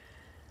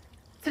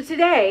So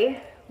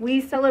today,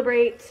 we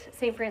celebrate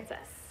St.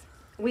 Francis.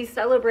 We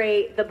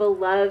celebrate the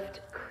beloved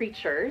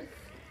creatures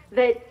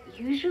that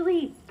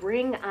usually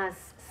bring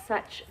us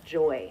such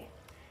joy,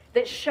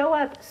 that show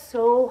up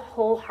so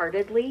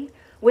wholeheartedly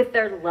with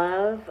their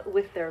love,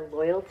 with their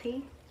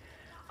loyalty,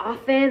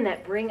 often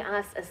that bring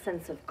us a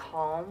sense of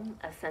calm,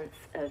 a sense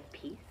of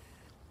peace.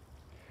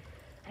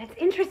 And it's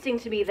interesting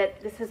to me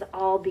that this is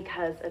all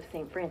because of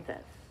St.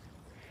 Francis.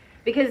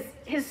 Because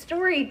his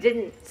story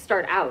didn't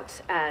start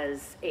out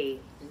as a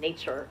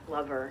nature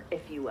lover,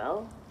 if you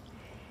will.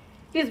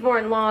 He was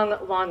born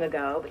long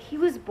ago, but he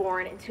was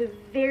born into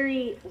a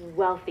very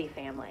wealthy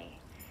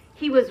family.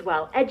 He was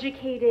well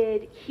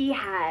educated, he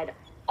had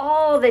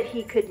all that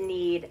he could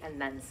need and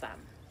then some.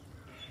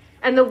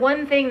 And the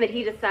one thing that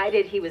he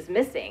decided he was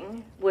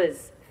missing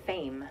was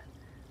fame,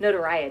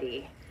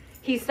 notoriety.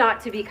 He sought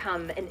to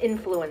become an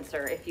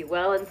influencer, if you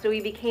will, and so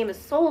he became a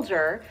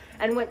soldier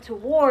and went to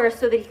war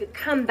so that he could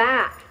come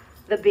back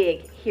the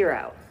big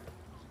hero.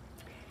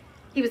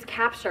 He was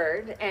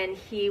captured and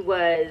he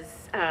was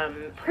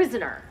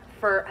prisoner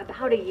for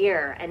about a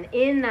year, and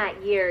in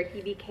that year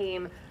he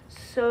became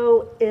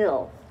so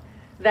ill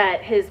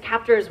that his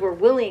captors were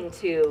willing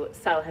to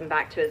sell him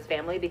back to his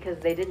family because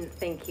they didn't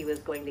think he was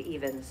going to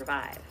even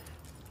survive.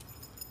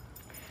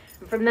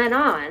 And from then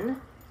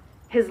on,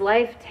 his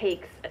life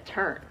takes a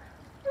turn.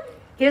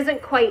 He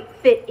doesn't quite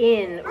fit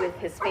in with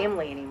his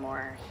family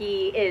anymore.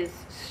 He is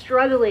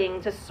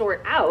struggling to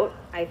sort out,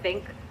 I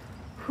think,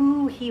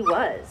 who he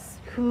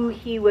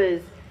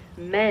was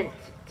meant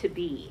to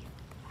be.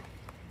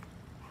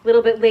 A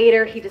little bit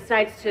later, he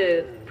decides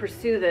to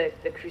pursue the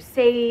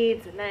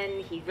Crusades, and then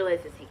he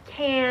realizes he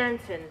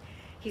can't, and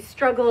he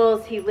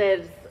struggles. He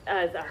lives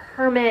as a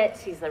hermit.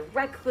 He's a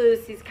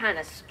recluse. He's kind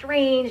of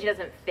strange. He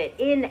doesn't fit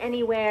in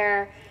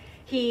anywhere.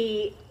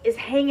 He is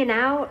hanging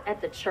out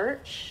at the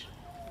church,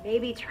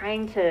 maybe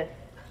trying to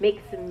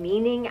make some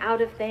meaning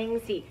out of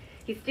things. He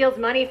steals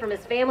money from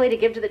his family to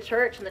give to the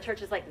church, and the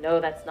church is like, no,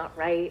 that's not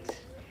right.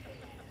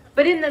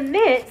 But in the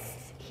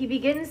midst, he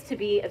begins to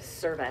be of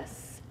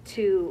service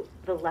to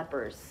the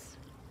lepers,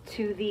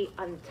 to the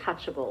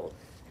untouchables,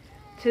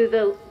 to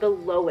the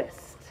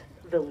lowest,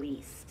 the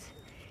least.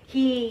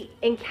 He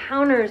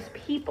encounters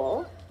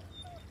people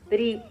that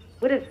he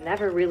would have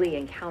never really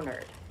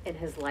encountered in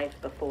his life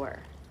before.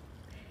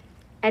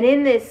 And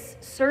in this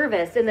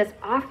service, in this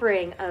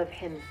offering of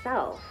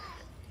himself,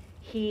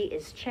 he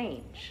is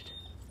changed.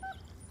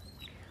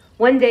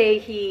 One day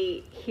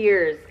he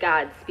hears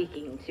God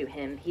speaking to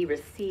him. He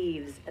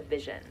receives a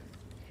vision.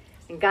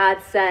 And God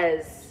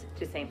says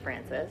to St.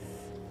 Francis,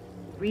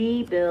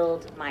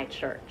 "Rebuild my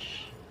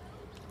church."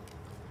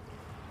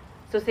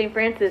 So St.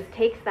 Francis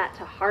takes that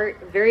to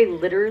heart, very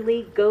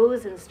literally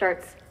goes and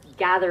starts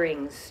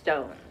gathering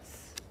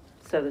stones,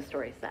 so the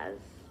story says.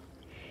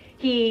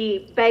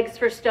 He begs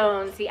for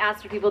stones, he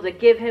asks for people to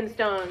give him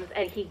stones,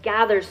 and he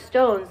gathers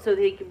stones so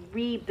that he can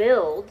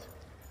rebuild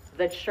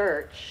the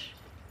church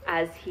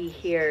as he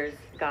hears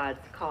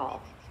God's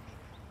call.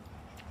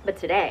 But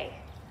today,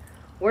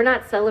 we're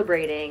not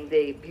celebrating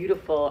the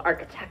beautiful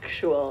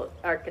architectural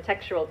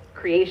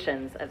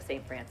creations of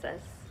St.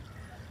 Francis.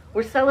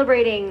 We're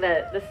celebrating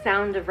the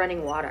sound of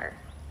running water.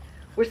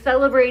 We're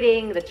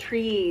celebrating the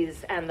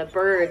trees and the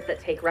birds that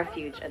take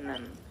refuge in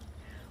them.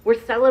 We're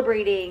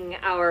celebrating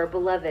our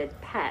beloved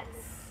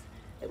pets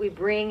that we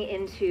bring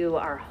into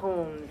our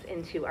homes,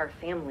 into our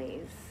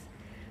families,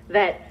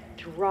 that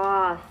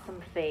draw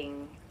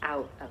something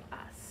out of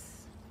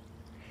us.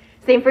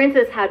 St.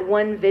 Francis had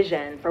one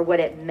vision for what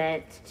it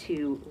meant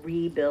to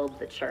rebuild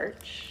the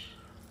church.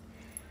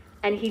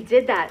 And he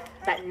did that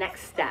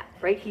next step,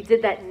 right? He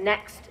did that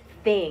next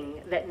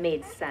thing that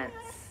made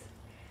sense.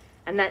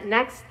 And that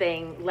next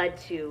thing led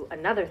to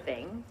another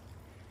thing.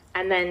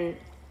 And then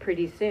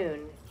pretty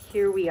soon,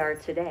 here we are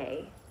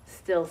today,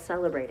 still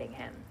celebrating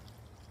him.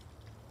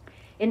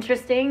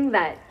 Interesting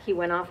that he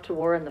went off to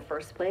war in the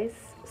first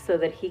place so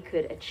that he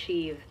could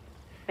achieve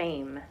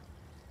fame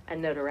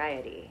and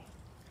notoriety.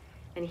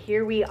 And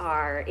here we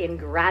are in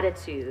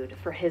gratitude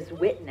for his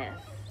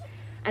witness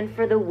and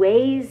for the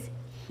ways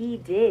he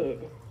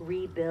did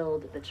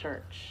rebuild the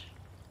church.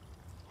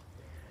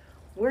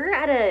 We're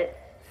at a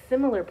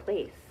similar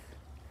place,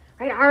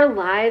 right? Our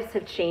lives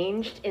have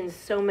changed in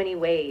so many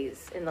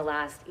ways in the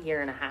last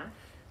year and a half.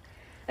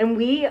 And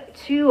we,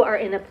 too, are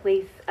in a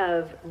place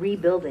of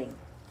rebuilding.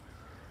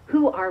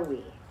 Who are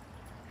we?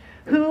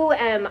 Who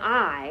am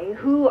I?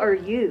 Who are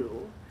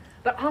you?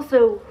 But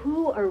also,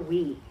 who are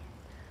we?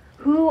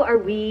 Who are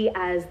we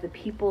as the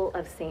people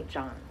of St.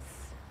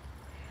 John's?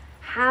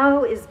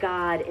 How is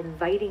God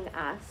inviting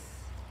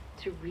us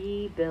to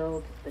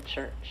rebuild the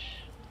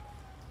church?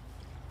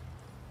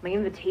 My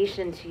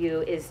invitation to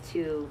you is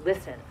to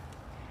listen,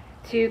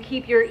 to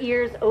keep your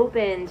ears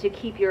open, to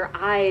keep your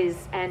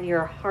eyes and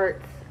your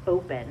hearts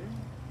open,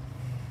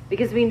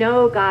 because we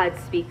know God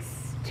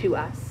speaks to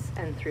us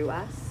and through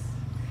us.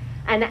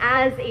 And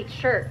as a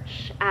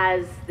church,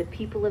 as the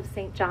people of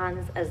St.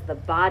 John's, as the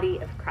body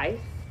of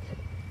Christ,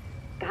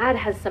 God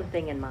has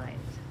something in mind.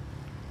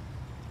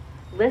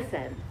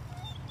 Listen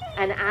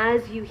And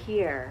as you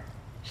hear,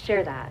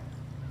 share that.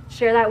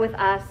 Share that with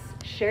us,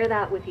 share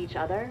that with each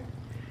other,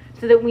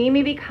 so that we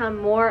may become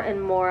more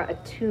and more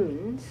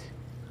attuned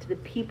to the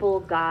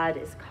people God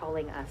is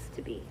calling us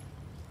to be.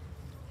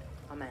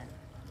 Amen.